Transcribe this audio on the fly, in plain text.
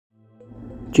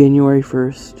January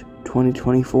 1st,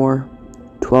 2024,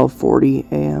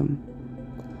 12:40 a.m.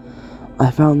 I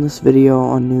found this video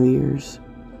on New Year's.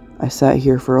 I sat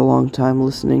here for a long time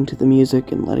listening to the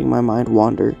music and letting my mind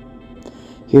wander.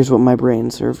 Here's what my brain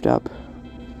served up.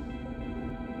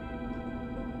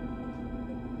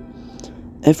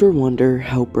 Ever wonder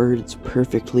how birds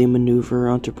perfectly maneuver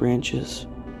onto branches?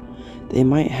 They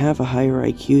might have a higher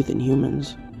IQ than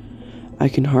humans. I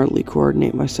can hardly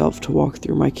coordinate myself to walk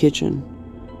through my kitchen.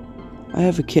 I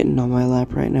have a kitten on my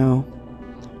lap right now.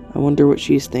 I wonder what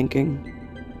she's thinking.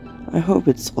 I hope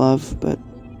it's love, but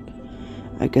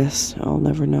I guess I'll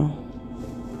never know.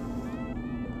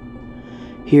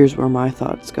 Here's where my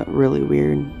thoughts got really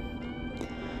weird.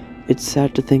 It's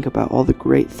sad to think about all the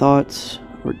great thoughts,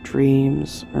 or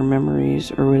dreams, or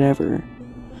memories, or whatever,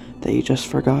 that you just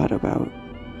forgot about.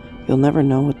 You'll never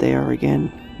know what they are again.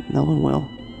 No one will.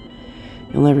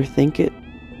 You'll never think it.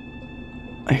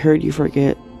 I heard you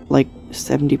forget like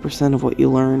 70% of what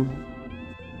you learn.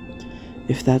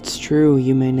 If that's true,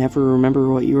 you may never remember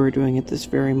what you are doing at this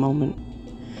very moment.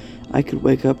 I could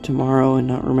wake up tomorrow and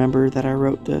not remember that I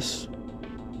wrote this.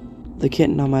 The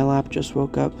kitten on my lap just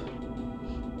woke up.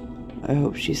 I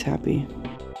hope she's happy.